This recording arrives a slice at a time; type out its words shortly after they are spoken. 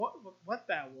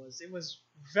It was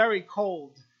very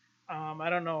cold. I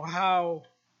don't know how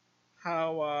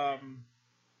how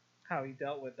he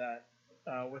dealt with that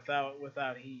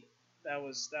without heat. That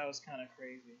was kind of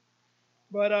crazy.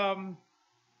 But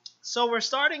so we're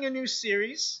starting a new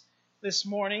series this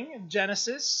morning in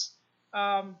Genesis.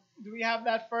 Do we have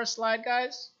that first slide,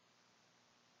 guys?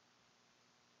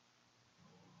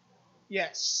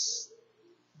 Yes,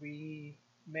 we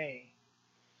may.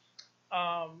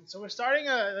 So we're starting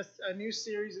a new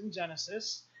series in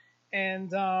Genesis,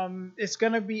 and it's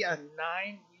going to be a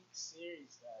 9-week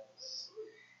series, guys.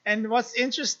 And what's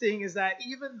interesting is that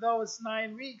even though it's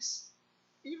 9 weeks,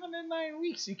 even in 9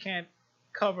 weeks, you can't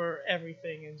cover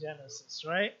everything in Genesis,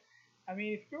 right? I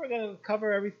mean, if you were going to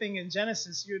cover everything in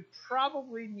Genesis, you'd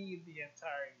probably need the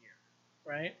entire year,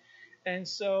 right? And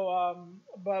so,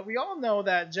 but we all know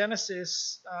that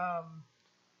Genesis,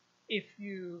 if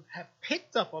you have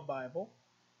picked up a Bible,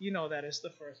 you know that it's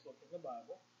the first book of the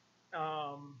Bible.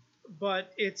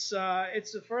 But it's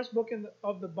the first book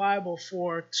of the Bible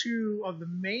for two of the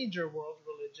major world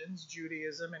religions,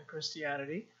 Judaism and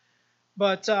Christianity.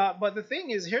 But the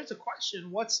thing is, here's the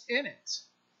question: what's in it,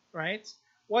 right?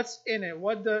 What's in it?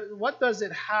 What does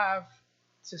it have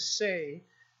to say,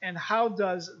 and how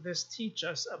does this teach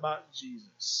us about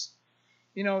Jesus?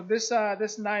 You know, this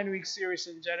 9-week series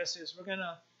in Genesis, we're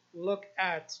gonna look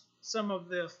at some of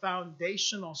the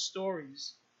foundational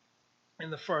stories in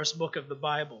the first book of the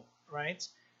Bible, right?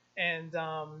 And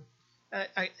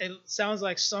it sounds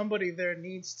like somebody there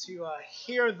needs to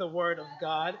hear the word of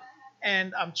God,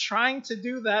 and I'm trying to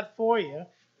do that for you.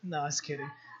 No, I was kidding.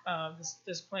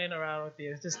 Just playing around with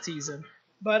you, just teasing.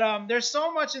 But there's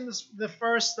so much in the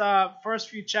first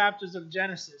few chapters of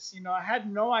Genesis. You know, I had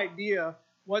no idea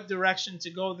what direction to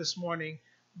go this morning,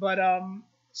 but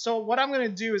so what I'm going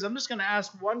to do is I'm just going to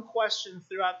ask one question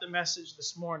throughout the message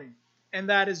this morning, and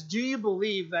that is, do you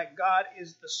believe that God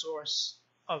is the source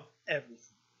of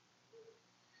everything?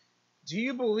 Do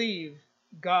you believe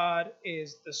God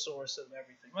is the source of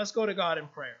everything? Let's go to God in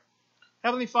prayer.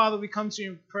 Heavenly Father, we come to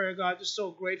you in prayer, God, just so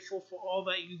grateful for all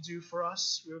that you do for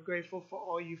us. We're grateful for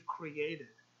all you've created.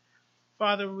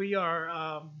 Father, we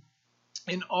are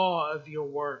in awe of your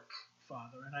work,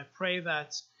 Father, and I pray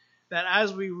that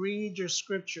as we read your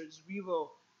scriptures,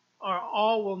 our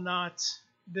awe will not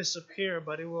disappear,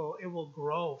 but it will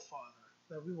grow, Father,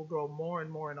 that we will grow more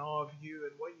and more in awe of you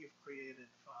and what you've created,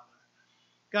 Father.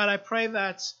 God, I pray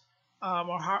that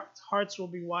our hearts will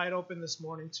be wide open this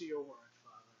morning to your word,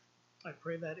 Father. I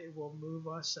pray that it will move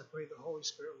us. I pray the Holy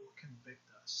Spirit will convict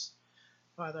us.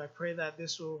 Father, I pray that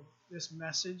this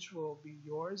message will be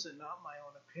yours and not my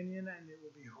own opinion, and it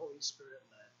will be Holy Spirit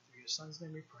led. Through your Son's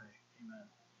name we pray. Amen.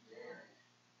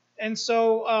 And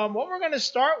so what we're going to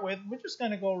start with, we're just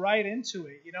going to go right into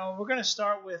it. You know, we're going to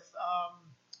start with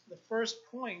the first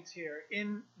point here,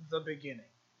 in the beginning.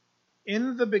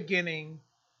 In the beginning,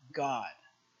 God.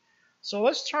 So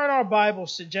let's turn our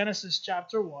Bibles to Genesis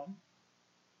chapter 1.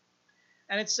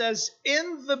 And it says,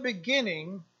 in the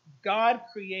beginning, God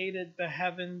created the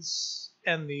heavens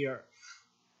and the earth.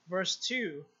 Verse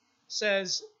 2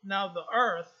 says, now the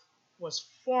earth was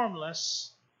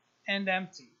formless and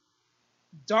empty.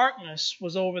 Darkness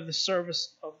was over the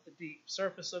surface of the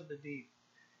deep,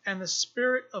 and the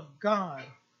Spirit of God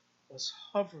was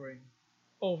hovering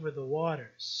over the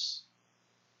waters.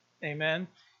 Amen.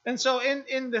 And so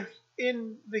in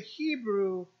the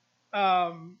Hebrew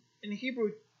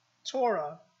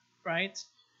Torah, right?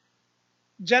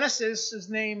 Genesis is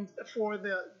named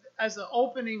as the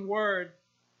opening word,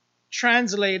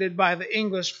 translated by the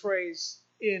English phrase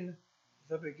 "in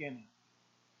the beginning,"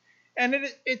 and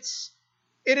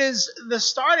it is the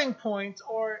starting point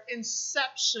or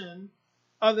inception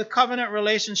of the covenant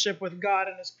relationship with God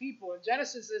and his people. And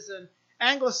Genesis is an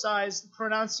anglicized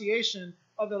pronunciation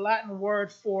of the Latin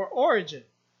word for origin.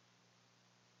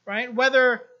 Right?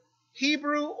 Whether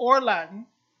Hebrew or Latin,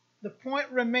 the point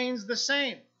remains the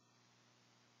same.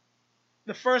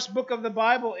 The first book of the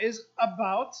Bible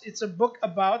it's a book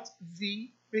about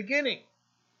the beginning.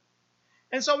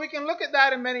 And so we can look at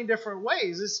that in many different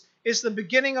ways. It's the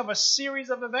beginning of a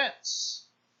series of events,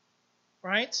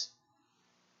 right?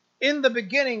 In the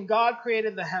beginning, God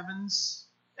created the heavens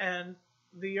and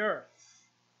the earth.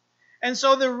 And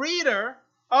so the reader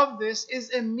of this is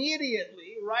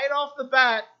immediately, right off the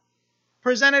bat,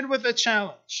 presented with a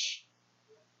challenge.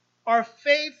 Our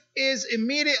faith is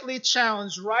immediately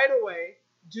challenged right away.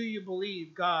 Do you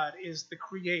believe God is the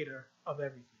creator of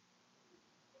everything?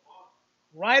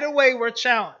 Right away, we're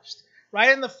challenged.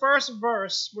 Right in the first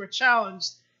verse, we're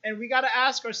challenged, and we got to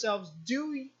ask ourselves, do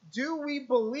we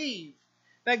believe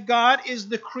that God is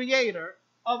the creator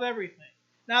of everything?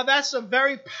 Now, that's a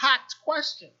very packed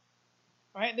question,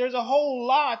 right? There's a whole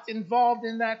lot involved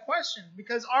in that question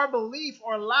because our belief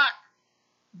or lack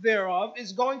thereof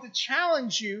is going to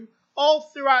challenge you all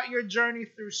throughout your journey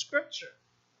through Scripture.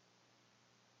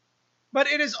 But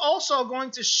it is also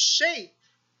going to shape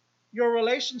your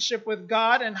relationship with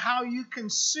God and how you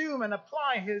consume and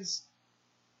apply His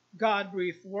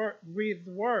God-breathed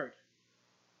word.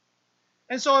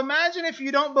 And so imagine if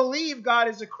you don't believe God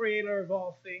is the creator of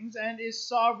all things and is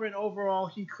sovereign over all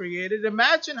He created.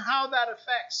 Imagine how that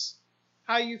affects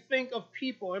how you think of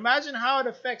people. Imagine how it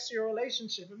affects your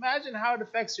relationship. Imagine how it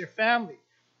affects your family.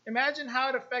 Imagine how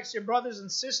it affects your brothers and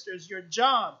sisters, your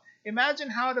job. Imagine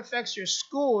how it affects your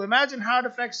school. Imagine how it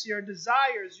affects your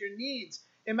desires, your needs.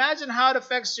 Imagine how it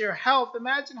affects your health.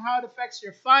 Imagine how it affects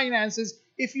your finances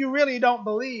if you really don't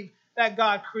believe that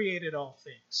God created all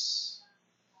things.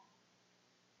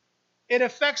 It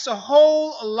affects a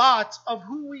whole lot of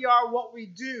who we are, what we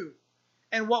do,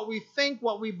 and what we think,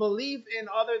 what we believe in,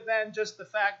 other than just the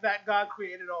fact that God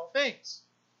created all things.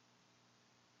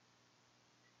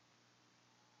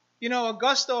 You know,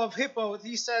 Augusto of Hippo,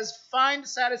 he says, find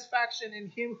satisfaction in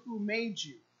Him who made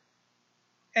you,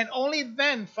 and only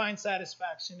then find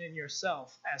satisfaction in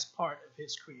yourself as part of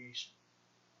His creation.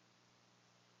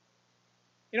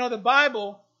 You know, the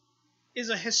Bible is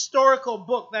a historical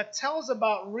book that tells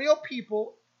about real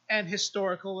people and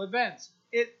historical events.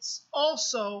 It's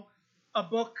also a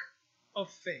book of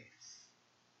faith.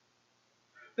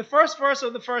 The first verse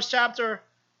of the first chapter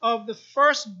of the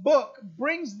first book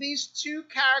brings these two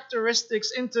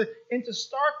characteristics into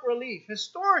stark relief.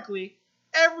 Historically,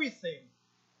 everything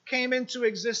came into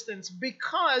existence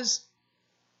because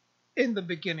in the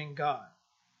beginning God.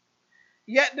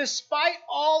 Yet despite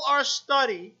all our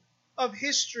study of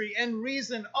history and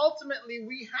reason, ultimately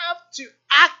we have to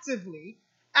actively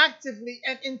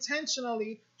and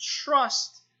intentionally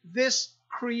trust this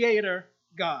Creator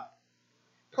God,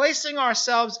 placing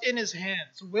ourselves in His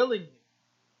hands willingly.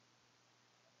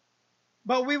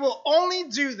 But we will only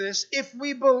do this if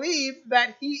we believe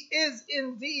that He is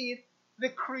indeed the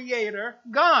Creator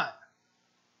God.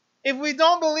 If we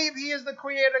don't believe He is the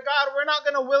Creator God, we're not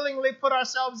going to willingly put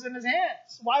ourselves in His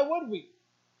hands. Why would we?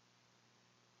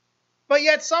 But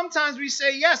yet sometimes we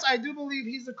say, yes, I do believe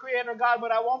He's the Creator God,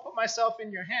 but I won't put myself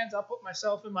in your hands. I'll put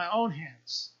myself in my own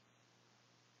hands.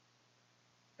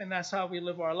 And that's how we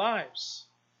live our lives.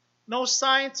 No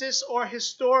scientist or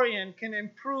historian can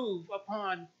improve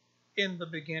upon in the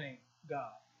beginning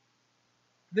God.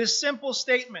 This simple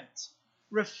statement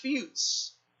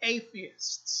refutes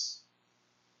atheists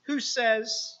who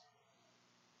says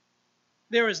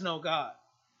there is no God.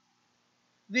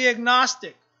 The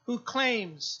agnostic who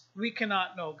claims we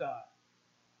cannot know God.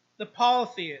 The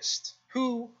polytheist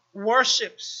who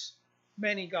worships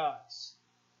many gods.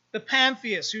 The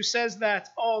pantheist who says that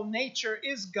all nature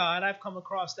is God. I've come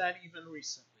across that even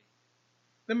recently.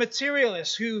 The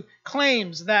materialist who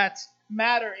claims that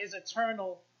matter is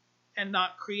eternal and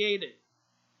not created.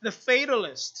 The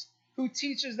fatalist who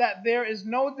teaches that there is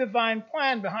no divine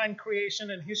plan behind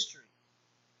creation and history.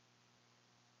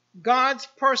 God's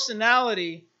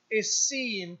personality is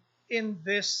seen in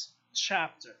this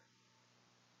chapter.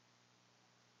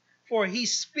 For He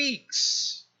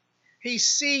speaks, He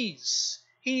sees,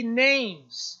 He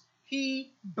names,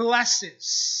 He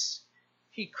blesses,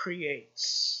 He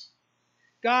creates.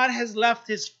 God has left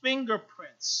His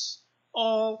fingerprints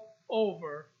all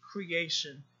over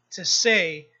creation to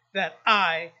say that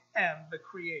I am the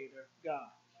Creator God.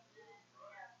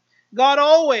 God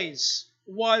always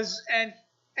was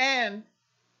and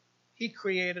He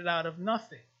created out of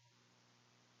nothing.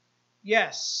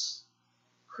 Yes,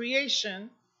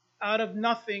 creation out of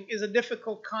nothing is a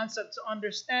difficult concept to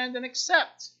understand and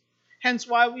accept. Hence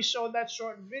why we showed that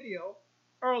short video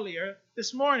earlier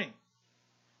this morning.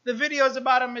 The video is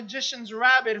about a magician's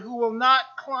rabbit who will not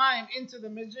climb into the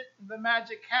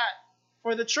magic hat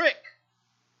for the trick.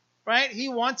 Right? He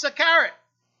wants a carrot.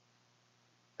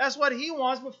 That's what he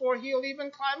wants before he'll even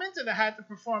climb into the hat to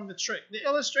perform the trick. The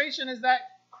illustration is that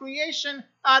creation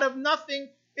out of nothing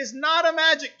is not a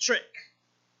magic trick.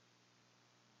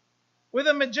 With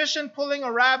a magician pulling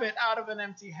a rabbit out of an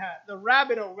empty hat, the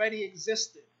rabbit already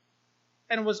existed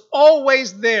and was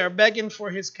always there begging for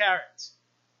his carrot.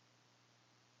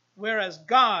 Whereas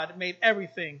God made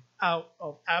everything out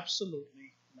of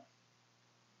absolutely nothing.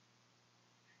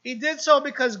 He did so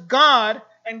because God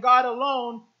and God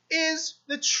alone is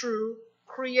the true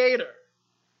Creator.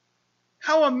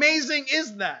 How amazing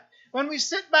is that? When we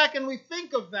sit back and we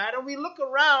think of that and we look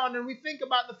around and we think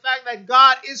about the fact that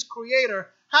God is Creator,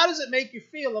 how does it make you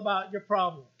feel about your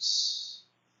problems?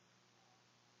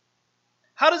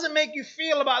 How does it make you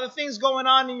feel about the things going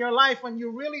on in your life when you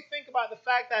really think about the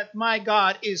fact that my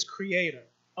God is creator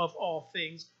of all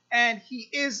things and he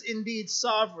is indeed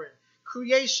sovereign?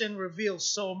 Creation reveals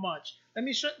so much. Let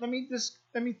me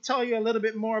tell you a little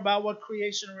bit more about what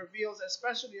creation reveals,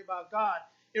 especially about God.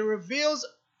 It reveals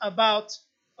about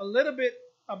a little bit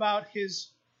about his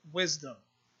wisdom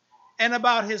and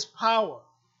about his power.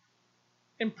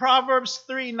 In Proverbs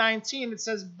 3:19 it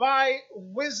says, "By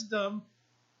wisdom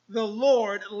the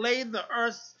Lord laid the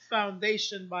earth's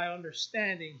foundation, by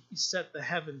understanding he set the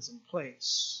heavens in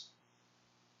place."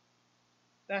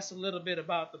 That's a little bit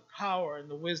about the power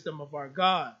and the wisdom of our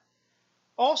God.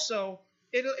 Also,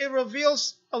 it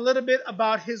reveals a little bit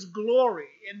about his glory.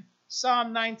 In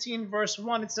Psalm 19, verse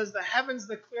 1, it says, "The heavens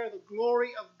declare the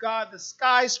glory of God. The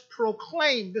skies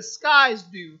proclaim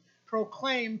the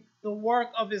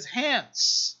work of his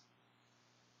hands."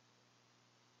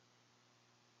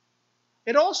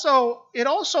 It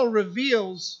also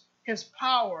reveals his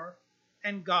power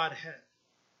and Godhead.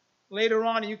 Later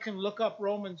on, you can look up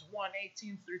Romans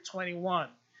 1:18 through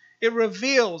 21. It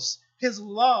reveals his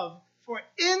love for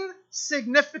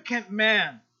insignificant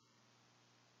man.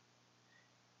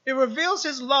 It reveals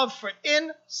his love for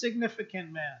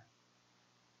insignificant man.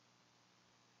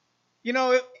 You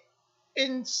know,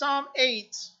 in Psalm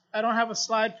 8, I don't have a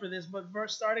slide for this, but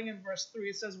starting in verse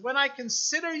 3, it says, "When I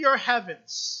consider your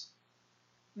heavens,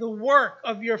 the work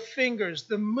of your fingers,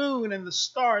 the moon and the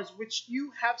stars, which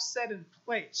you have set in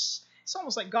place." It's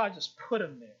almost like God just put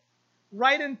them there,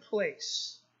 right in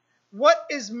place. "What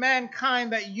is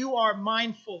mankind that you are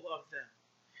mindful of them?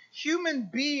 Human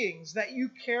beings that you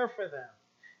care for them.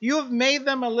 You have made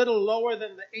them a little lower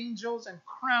than the angels and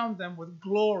crowned them with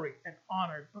glory and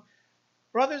honor."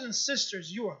 Brothers and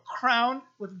sisters, you are crowned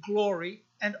with glory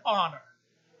and honor.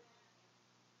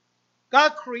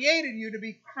 God created you to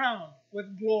be crowned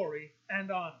with glory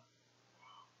and honor.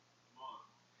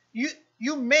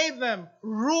 You made them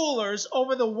rulers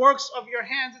over the works of your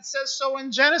hands. It says so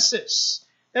in Genesis,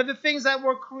 that the things that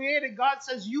were created, God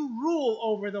says you rule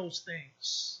over those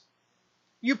things.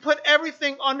 You put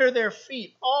everything under their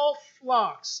feet, all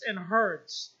flocks and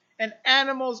herds and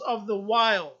animals of the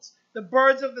wild, the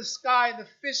birds of the sky, the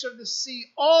fish of the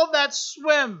sea, all that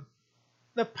swim,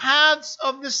 the paths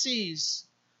of the seas.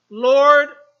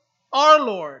 Lord, our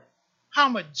Lord, how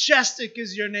majestic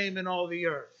is your name in all the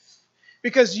earth,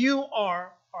 because you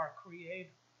are our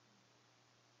creator.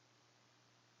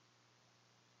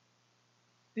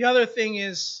 The other thing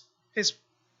is his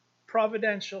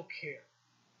providential care.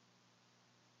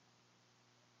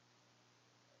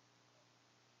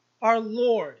 Our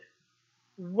Lord,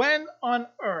 when on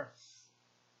earth,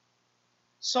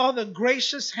 saw the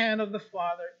gracious hand of the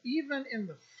Father, even in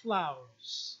the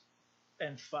flowers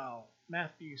and fowl.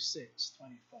 Matthew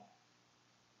 6:25.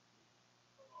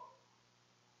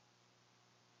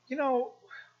 You know,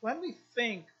 when we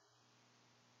think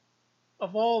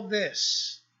of all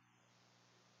this,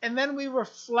 and then we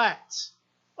reflect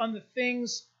on the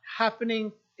things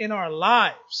happening in our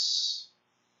lives,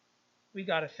 we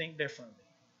got to think differently.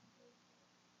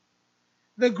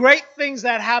 The great things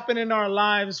that happen in our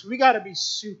lives, we got to be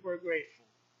super grateful.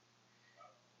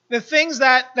 The things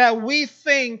that we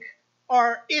think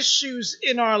are issues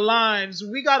in our lives,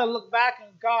 we got to look back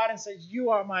at God and say,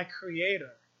 you are my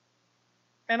creator.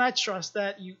 And I trust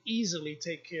that you easily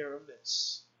take care of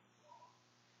this.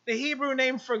 The Hebrew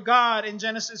name for God in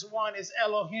Genesis 1 is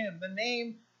Elohim, the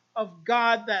name of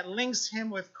God that links him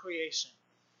with creation.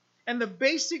 And the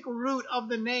basic root of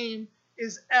the name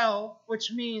is El,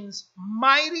 which means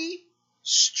mighty,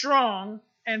 strong,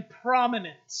 and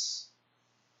prominent.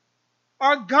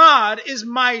 Our God is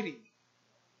mighty.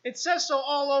 It says so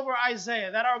all over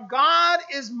Isaiah, that our God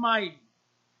is mighty.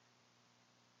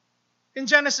 In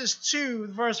Genesis 2,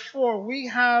 verse 4, we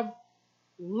have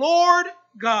Lord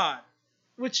God,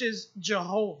 which is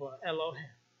Jehovah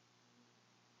Elohim.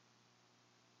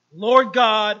 Lord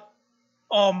God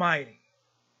Almighty.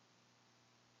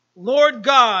 Lord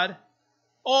God,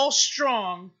 all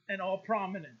strong and all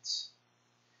prominent.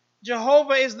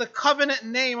 Jehovah is the covenant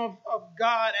name of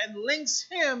God and links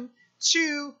him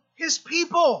to his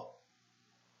people.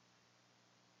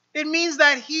 It means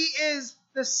that he is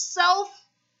the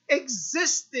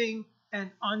self-existing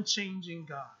and unchanging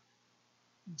God.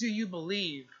 Do you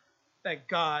believe that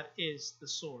God is the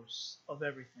source of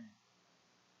everything?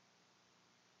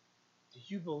 Do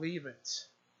you believe it?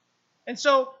 And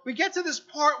so we get to this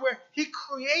part where he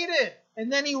created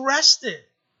and then he rested.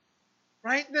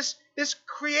 Right? This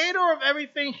creator of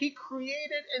everything, he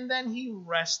created and then he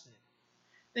rested.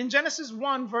 In Genesis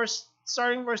 1,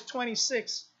 starting verse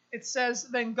 26, it says,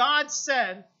 "Then God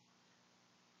said,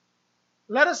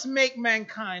 Let us make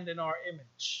mankind in our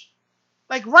image.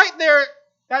 Like right there,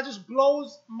 that just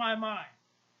blows my mind.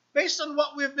 Based on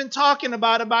what we've been talking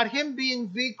about him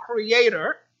being the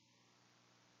creator,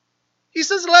 he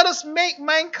says, let us make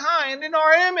mankind in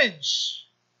our image.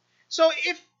 So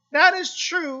if that is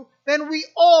true, then we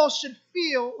all should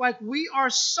feel like we are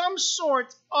some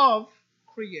sort of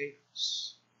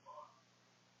creators.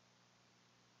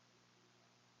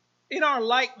 In our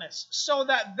likeness, so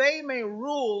that they may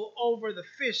rule over the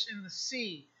fish in the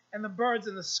sea and the birds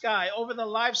in the sky, over the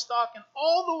livestock and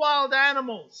all the wild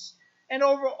animals, and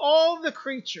over all the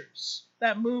creatures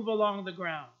that move along the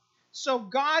ground. So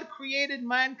God created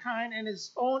mankind in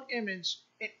his own image,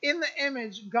 and in the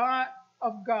image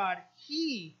of God,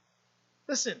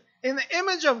 in the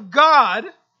image of God,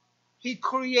 he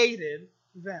created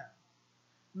them.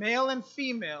 Male and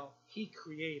female, he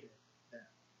created them.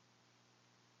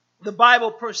 The Bible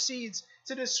proceeds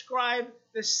to describe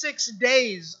the 6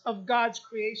 days of God's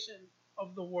creation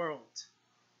of the world.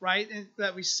 Right? And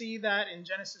that we see that in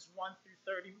Genesis 1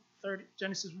 through 30,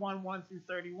 Genesis 1 through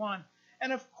 31.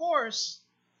 And of course,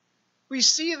 we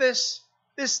see this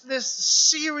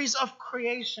series of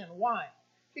creation. Why?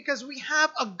 Because we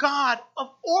have a God of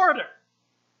order.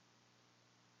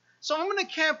 So I'm going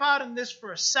to camp out in this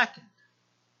for a second.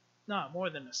 No, more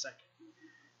than a second.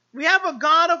 We have a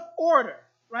God of order,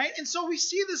 right? And so we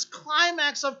see this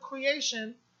climax of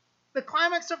creation. The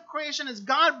climax of creation is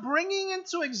God bringing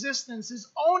into existence his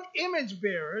own image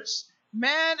bearers,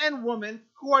 man and woman,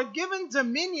 who are given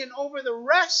dominion over the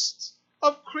rest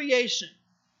of creation.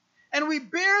 And we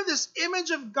bear this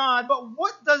image of God, but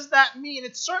what does that mean?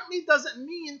 It certainly doesn't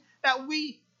mean that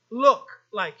we look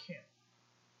like him.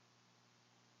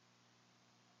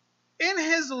 In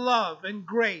his love and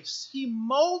grace, he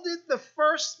molded the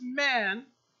first man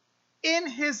in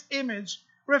his image,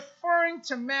 referring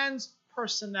to man's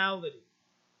personality,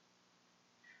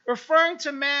 referring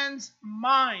to man's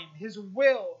mind, his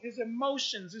will, his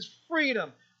emotions, his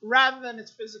freedom, rather than his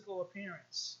physical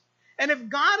appearance. And if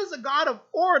God is a God of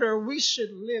order, we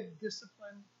should live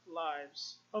disciplined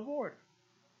lives of order.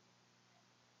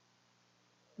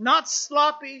 Not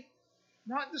sloppy,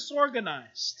 not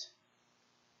disorganized.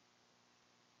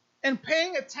 And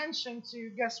paying attention to,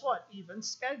 guess what, even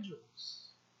schedules.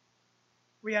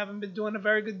 We haven't been doing a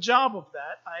very good job of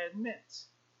that, I admit.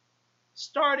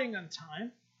 Starting on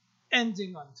time,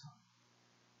 ending on time.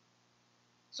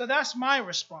 So that's my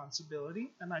responsibility,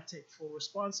 and I take full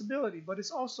responsibility. But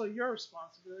it's also your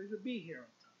responsibility to be here on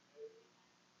time.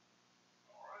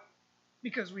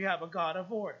 Because we have a God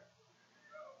of order.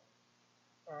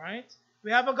 All right?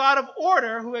 We have a God of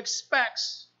order who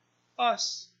expects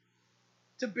us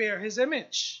to bear his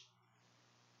image.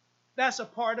 That's a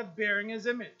part of bearing his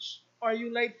image. Are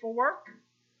you late for work?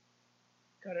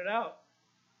 Cut it out.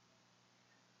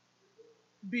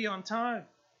 Be on time.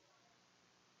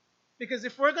 Because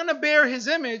if we're going to bear his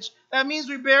image, that means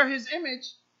we bear his image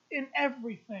in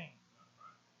everything.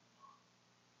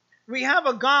 We have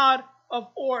a God of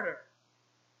order.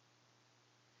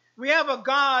 We have a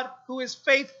God who is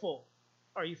faithful.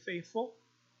 Are you faithful?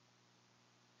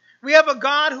 We have a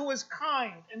God who is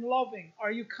kind and loving.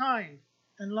 Are you kind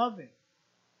and loving?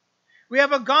 We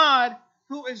have a God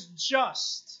who is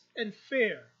just and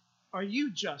fair. Are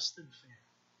you just and fair?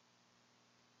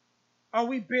 Are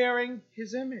we bearing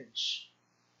his image?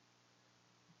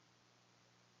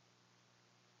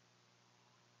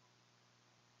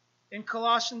 In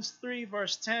Colossians 3,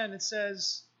 verse 10, it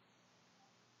says,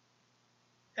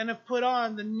 and have put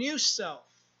on the new self,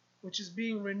 which is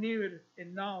being renewed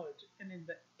in knowledge and in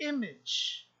the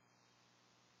image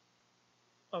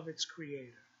of its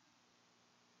creator.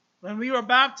 When we were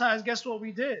baptized, guess what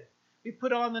we did? We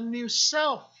put on the new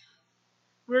self.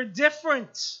 We're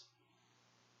different.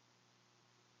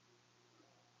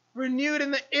 Renewed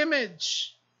in the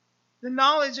image, the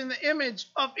knowledge and the image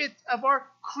of our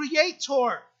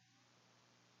Creator.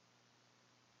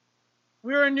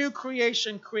 We're a new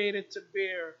creation created to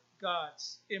bear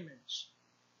God's image.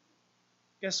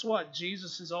 Guess what?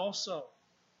 Jesus is also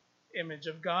image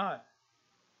of God.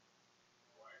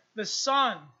 The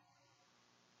Son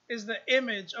is the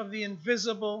image of the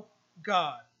invisible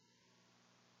God.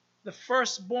 The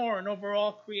firstborn over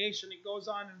all creation. It goes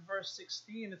on in verse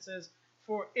 16. It says,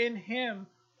 for in him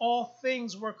all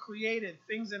things were created,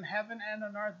 things in heaven and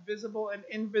on earth, visible and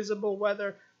invisible,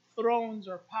 whether thrones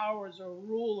or powers or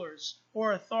rulers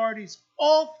or authorities.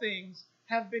 All things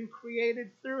have been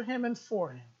created through him and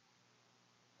for him.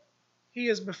 He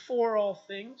is before all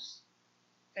things,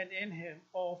 and in him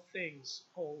all things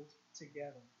hold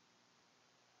together.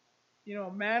 You know,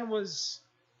 man was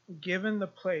given the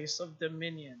place of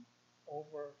dominion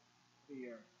over the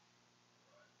earth.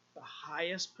 The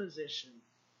highest position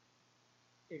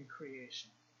in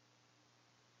creation.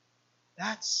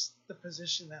 That's the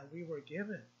position that we were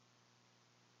given.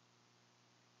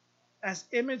 As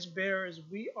image bearers,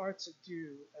 we are to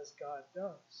do as God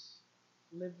does.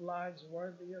 Live lives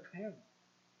worthy of Him.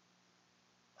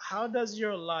 How does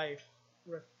your life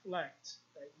reflect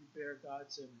that you bear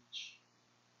God's image?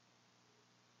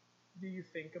 Do you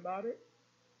think about it?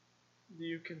 Do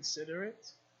you consider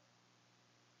it?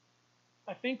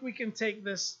 I think we can take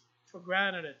this for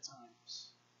granted at times.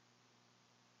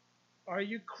 Are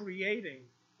you creating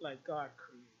like God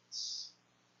creates?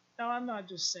 Now, I'm not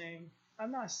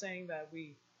saying that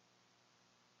we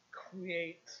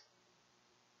create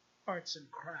arts and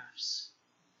crafts.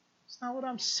 It's not what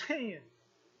I'm saying.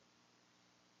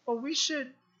 But we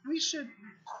should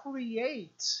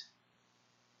create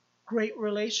great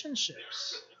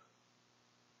relationships.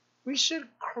 We should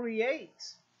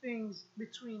create things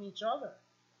between each other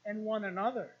and one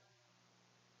another.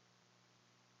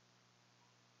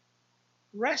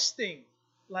 Resting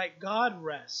like God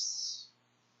rests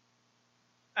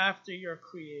after you're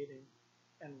creating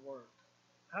and work.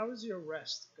 How is your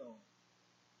rest going?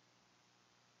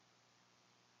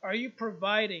 Are you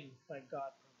providing like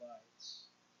God provides?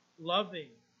 Loving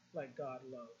like God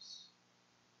loves?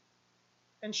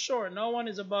 And sure, no one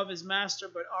is above his master,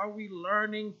 but are we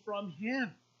learning from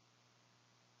Him?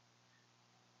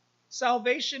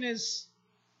 Salvation is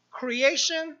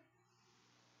creation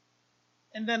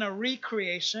and then a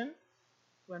recreation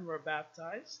when we're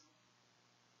baptized,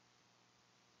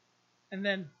 and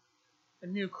then a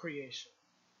new creation.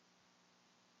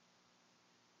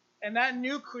 And that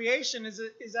new creation is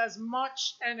as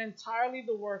much and entirely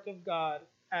the work of God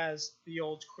as the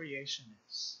old creation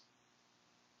is.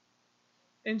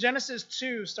 In Genesis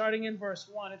 2, starting in verse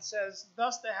 1, it says,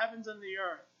 "Thus the heavens and the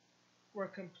earth were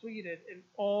completed in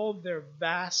all their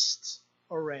vast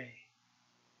array.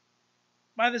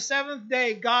 By the seventh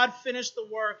day, God finished the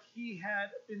work He had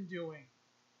been doing.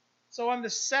 So on the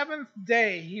seventh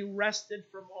day, He rested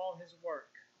from all His work.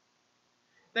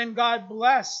 Then God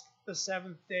blessed the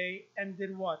seventh day and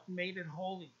did what? Made it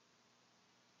holy.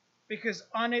 Because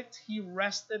on it He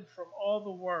rested from all the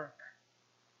work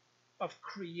of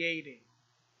creating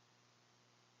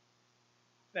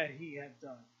that He had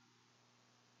done."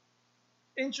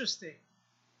 Interesting.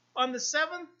 On the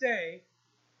seventh day,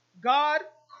 God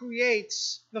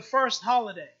creates the first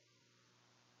holiday,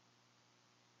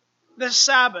 the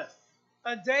Sabbath,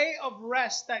 a day of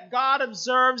rest that God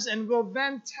observes and will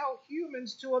then tell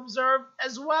humans to observe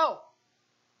as well.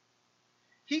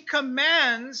 He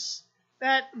commands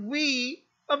that we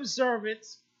observe it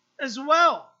as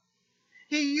well.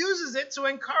 He uses it to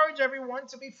encourage everyone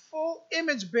to be full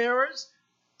image bearers,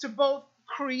 to both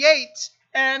create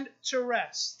and to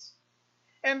rest.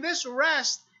 And this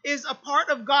rest is a part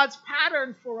of God's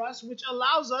pattern for us, which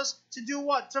allows us to do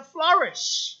what? To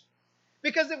flourish.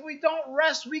 Because if we don't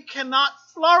rest, we cannot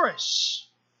flourish.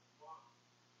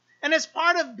 And it's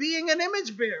part of being an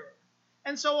image bearer.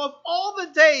 And so of all the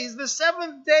days, the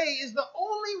seventh day is the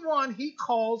only one He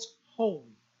calls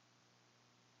holy.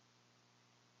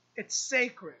 It's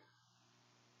sacred.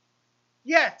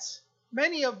 Yet,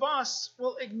 many of us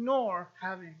will ignore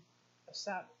having a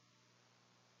Sabbath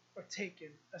or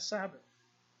taking a Sabbath.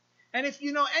 And if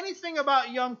you know anything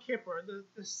about Yom Kippur,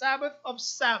 the Sabbath of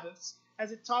Sabbaths,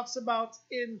 as it talks about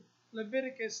in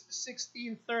Leviticus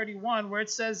 16:31, where it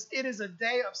says, "It is a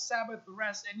day of Sabbath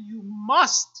rest, and you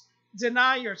must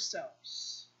deny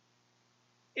yourselves.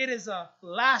 It is a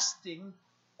lasting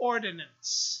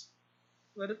ordinance."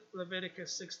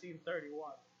 Leviticus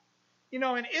 16:31. You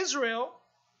know, in Israel,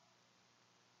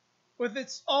 with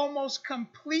its almost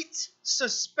complete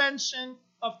suspension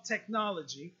of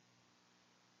technology,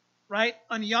 right,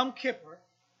 on Yom Kippur,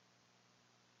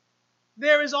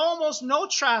 there is almost no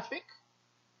traffic.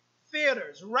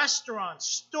 Theaters, restaurants,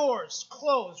 stores,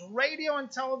 closed. Radio and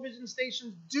television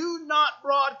stations do not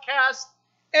broadcast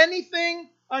anything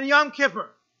on Yom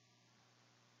Kippur.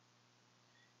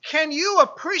 Can you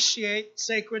appreciate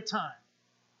sacred time?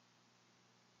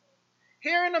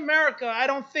 Here in America, I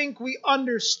don't think we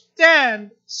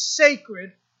understand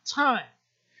sacred time.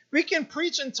 We can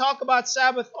preach and talk about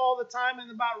Sabbath all the time and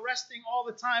about resting all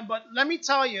the time, but let me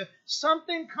tell you,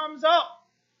 something comes up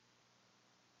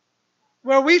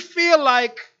where we feel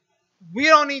like we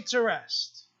don't need to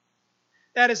rest.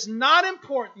 That is not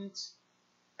important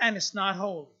and it's not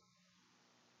holy.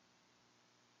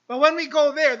 But when we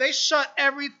go there, they shut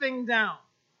everything down.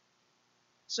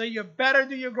 So you better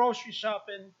do your grocery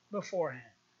shopping beforehand.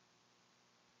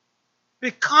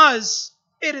 Because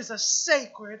it is a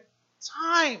sacred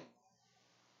time.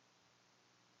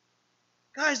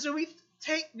 Guys, do we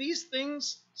take these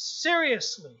things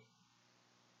seriously?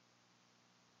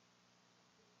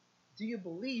 Do you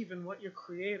believe in what your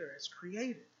Creator has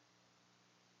created?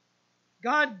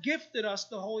 God gifted us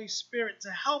the Holy Spirit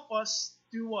to help us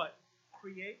do what?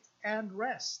 Create and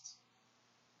rest.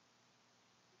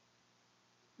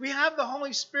 We have the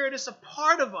Holy Spirit as a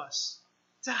part of us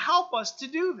to help us to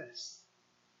do this,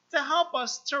 to help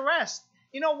us to rest.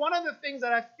 You know, one of the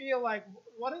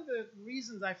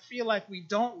reasons I feel like we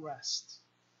don't rest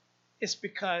is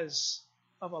because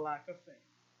of a lack of faith.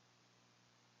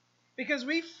 Because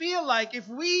we feel like if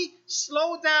we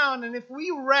slow down and if we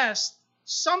rest,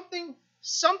 something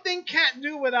can't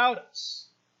do without us.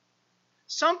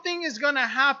 Something is going to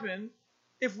happen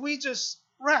if we just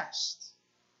rest.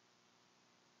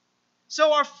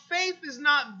 So our faith is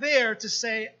not there to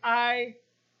say, I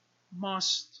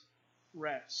must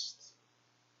rest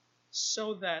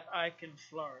so that I can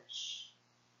flourish.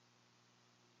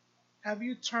 Have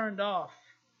you turned off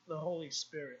the Holy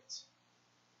Spirit?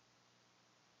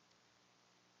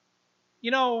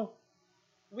 You know,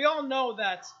 we all know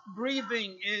that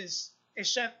breathing is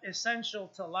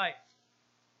essential to life,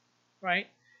 right?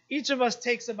 Each of us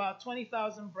takes about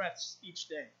 20,000 breaths each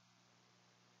day.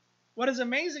 What is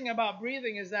amazing about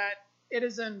breathing is that it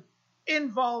is an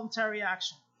involuntary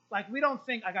action. Like, we don't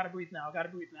think, I gotta breathe now, I gotta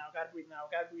breathe now, I gotta breathe now,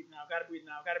 I gotta breathe now, I gotta breathe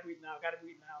now, I gotta breathe now, I gotta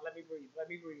breathe now, let me breathe, let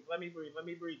me breathe, let me breathe, let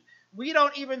me breathe. We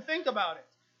don't even think about it.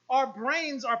 Our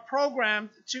brains are programmed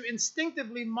to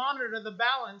instinctively monitor the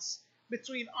balance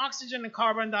between oxygen and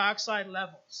carbon dioxide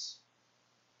levels.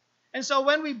 And so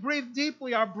when we breathe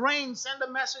deeply, our brains send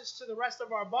a message to the rest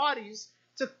of our bodies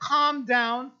to calm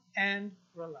down and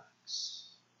relax.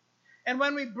 And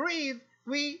when we breathe,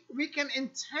 we can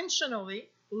intentionally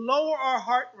lower our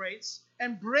heart rates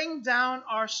and bring down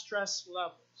our stress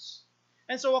levels.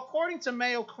 And so according to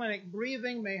Mayo Clinic,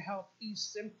 breathing may help ease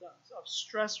symptoms of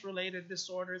stress-related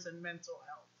disorders and mental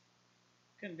health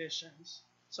conditions,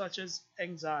 such as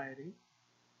anxiety,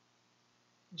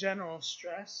 general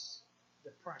stress,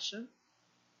 depression,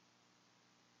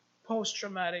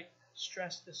 post-traumatic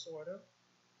stress disorder.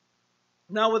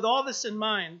 Now, with all this in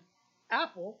mind,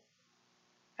 Apple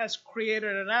has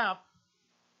created an app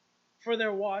for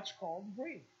their watch called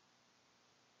Breathe.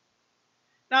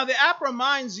 Now, the app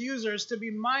reminds users to be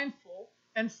mindful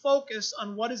and focus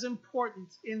on what is important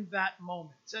in that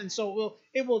moment. And so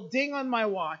it will ding on my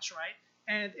watch, right?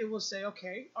 And it will say,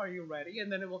 okay, are you ready?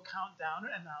 And then it will count down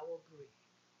and I will breathe.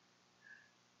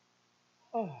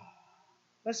 Oh,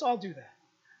 let's all do that.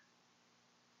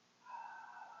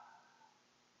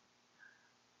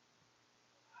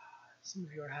 Some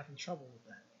of you are having trouble with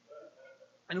that.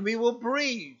 And we will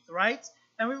breathe, right?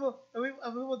 And we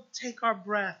will take our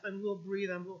breath and we'll breathe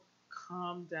and we'll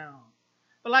calm down.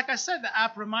 But like I said, the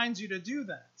app reminds you to do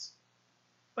that.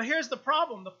 But here's the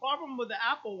problem. The problem with the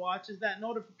Apple Watch is that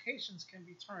notifications can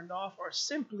be turned off or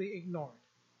simply ignored.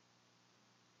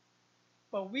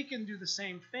 But we can do the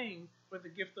same thing with the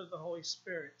gift of the Holy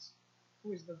Spirit,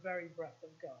 who is the very breath of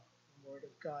God, the Word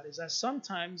of God. Is that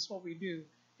sometimes what we do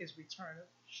is we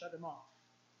shut him off.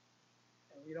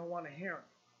 And we don't want to hear him.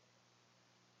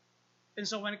 And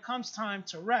so when it comes time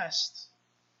to rest,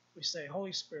 we say,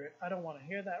 Holy Spirit, I don't want to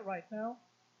hear that right now.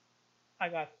 I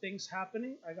got things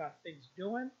happening. I got things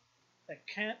doing that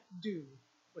can't do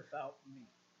without me.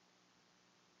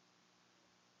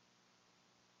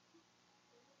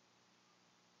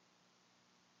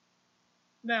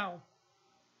 Now,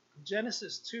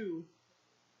 Genesis 2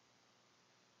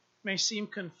 may seem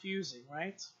confusing,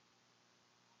 right?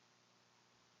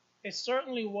 It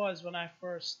certainly was when I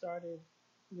first started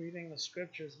reading the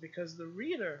scriptures, because the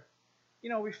reader,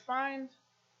 we find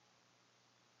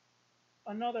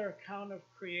another account of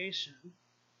creation,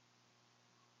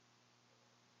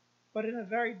 but in a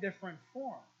very different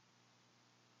form.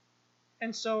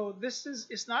 And so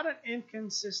it's not an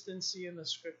inconsistency in the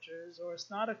scriptures, or it's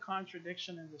not a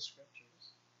contradiction in the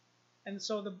scriptures. And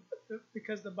so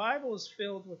because the Bible is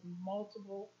filled with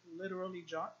multiple literary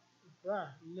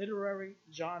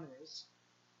genres,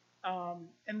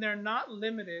 and they're not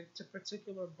limited to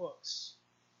particular books,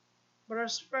 but are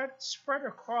spread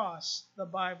across the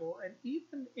Bible. And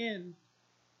even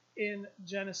in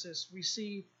Genesis, we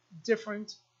see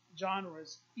different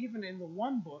genres, even in the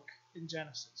one book in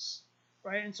Genesis,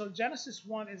 right? And so Genesis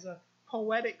 1 is a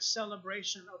poetic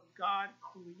celebration of God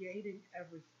creating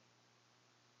everything.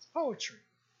 It's poetry.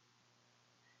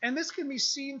 And this can be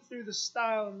seen through the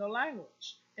style and the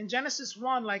language. In Genesis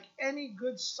 1, like any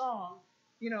good song,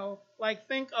 like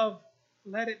think of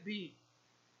Let It Be,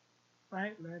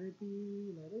 right? Let it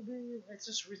be, let it be. It's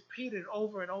just repeated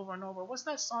over and over and over. What's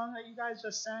that song that you guys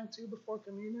just sang to before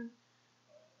communion?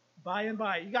 By and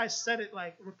by. You guys said it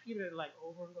like, repeated it like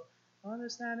over and over.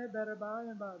 Understand it better by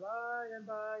and by and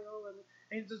by. Oh,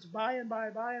 and just by and by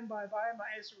and by and by.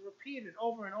 It's repeated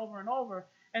over and over and over.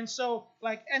 And so,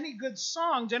 like any good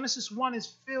song, Genesis 1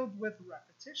 is filled with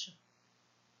repetition.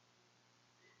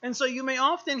 And so you may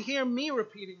often hear me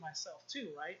repeating myself too,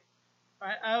 right?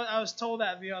 I was told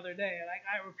that the other day. Like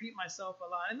I repeat myself a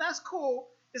lot. And that's cool.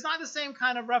 It's not the same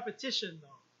kind of repetition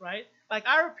though, right? Like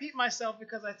I repeat myself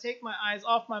because I take my eyes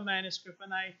off my manuscript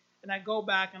and I go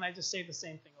back and I just say the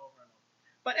same thing over and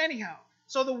over. But anyhow,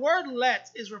 so the word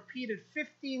let is repeated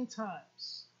 15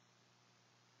 times.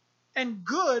 And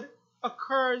good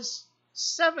occurs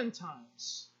 7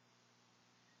 times.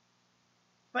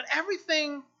 But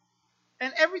everything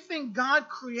God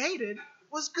created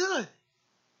was good.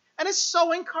 And it's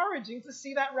so encouraging to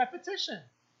see that repetition.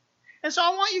 And so I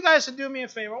want you guys to do me a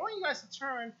favor. I want you guys to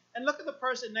turn and look at the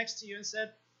person next to you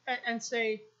and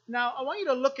say, now I want you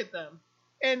to look at them.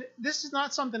 And this is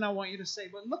not something I want you to say,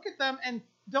 but look at them and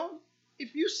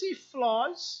if you see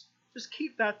flaws, just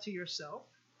keep that to yourself.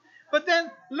 But then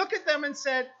look at them and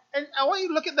I want you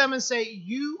to look at them and say,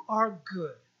 you are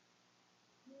good.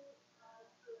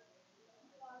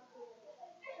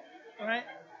 All right?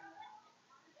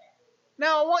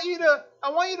 Now I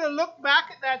want you to look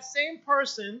back at that same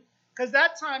person, because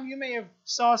that time you may have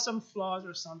saw some flaws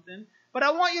or something. But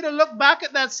I want you to look back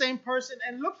at that same person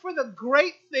and look for the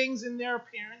great things in their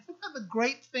appearance. Look at the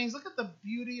great things. Look at the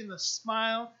beauty and the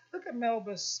smile. Look at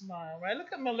Melba's smile, right?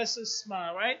 Look at Melissa's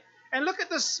smile, right? And look at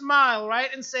the smile, right?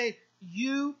 And say,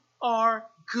 you are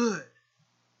good.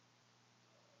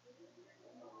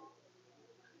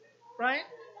 Right?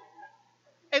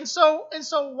 And so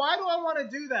why do I want to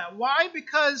do that? Why?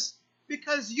 Because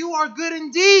you are good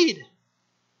indeed.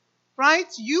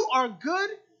 Right? You are good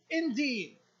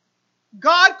indeed.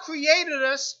 God created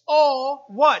us all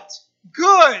what?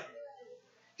 Good.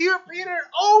 He repeated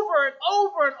over and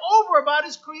over and over about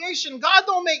his creation. God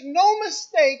don't make no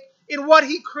mistake in what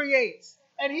he creates.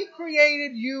 And he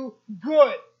created you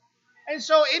good. And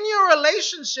so in your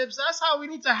relationships, that's how we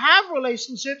need to have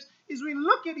relationships, is we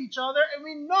look at each other and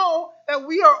we know that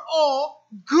we are all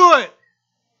good.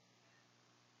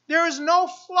 There is no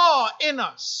flaw in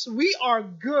us. We are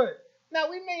good. Now,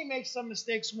 we may make some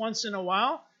mistakes once in a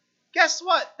while. Guess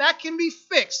what? That can be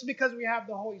fixed because we have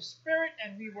the Holy Spirit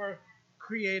and we were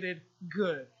created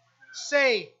good.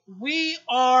 Say, we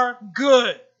are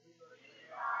good.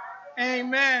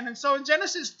 Amen. And so in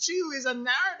Genesis 2 is a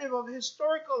narrative of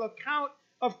historical account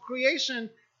of creation,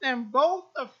 and both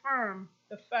affirm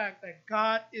the fact that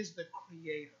God is the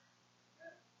creator.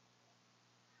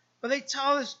 But they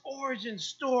tell this origin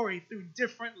story through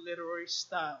different literary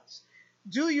styles.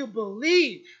 Do you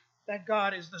believe that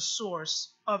God is the source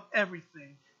of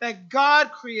everything? That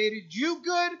God created you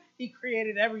good. He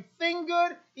created everything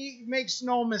good. He makes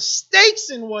no mistakes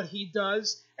in what he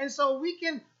does. And so we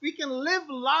can live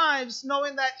lives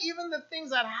knowing that even the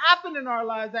things that happen in our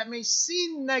lives that may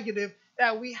seem negative,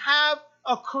 that we have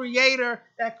a creator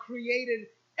that created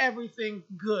everything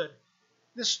good.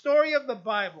 The story of the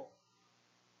Bible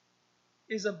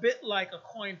is a bit like a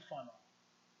coin funnel.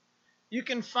 You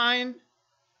can find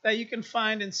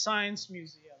in science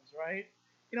museums, right?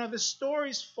 You know, the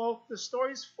story's focus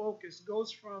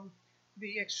goes from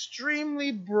the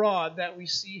extremely broad that we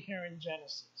see here in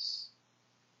Genesis,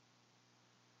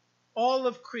 all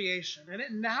of creation, and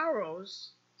it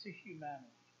narrows to humanity.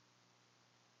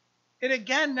 It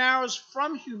again narrows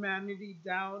from humanity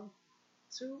down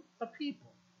to a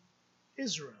people,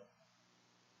 Israel.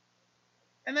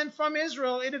 And then from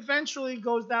Israel, it eventually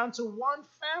goes down to one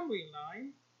family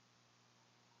line,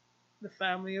 the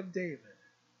family of David.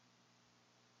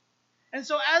 And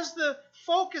so as the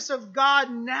focus of God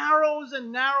narrows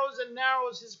and narrows and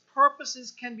narrows, his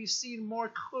purposes can be seen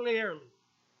more clearly.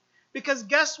 Because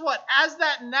guess what? As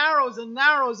that narrows and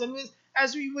narrows, and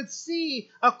as we would see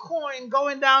a coin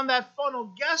going down that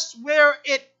funnel, guess where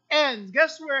it ends?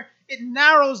 Guess where it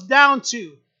narrows down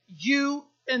to? You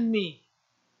and me.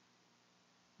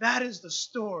 That is the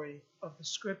story of the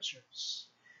scriptures.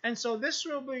 And so this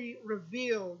will be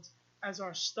revealed as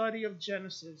our study of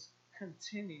Genesis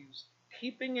continues,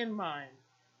 keeping in mind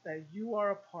that you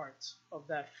are a part of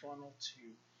that funnel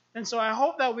too. And so I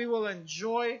hope that we will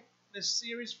enjoy this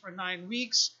series for 9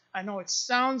 weeks. I know it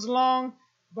sounds long,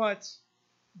 but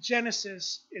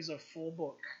Genesis is a full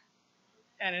book.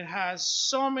 And it has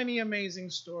so many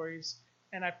amazing stories.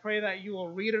 And I pray that you will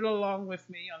read it along with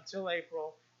me until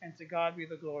April. And to God be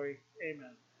the glory.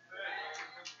 Amen.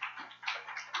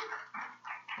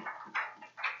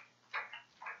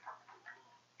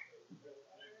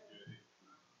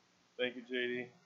 Thank you, JD.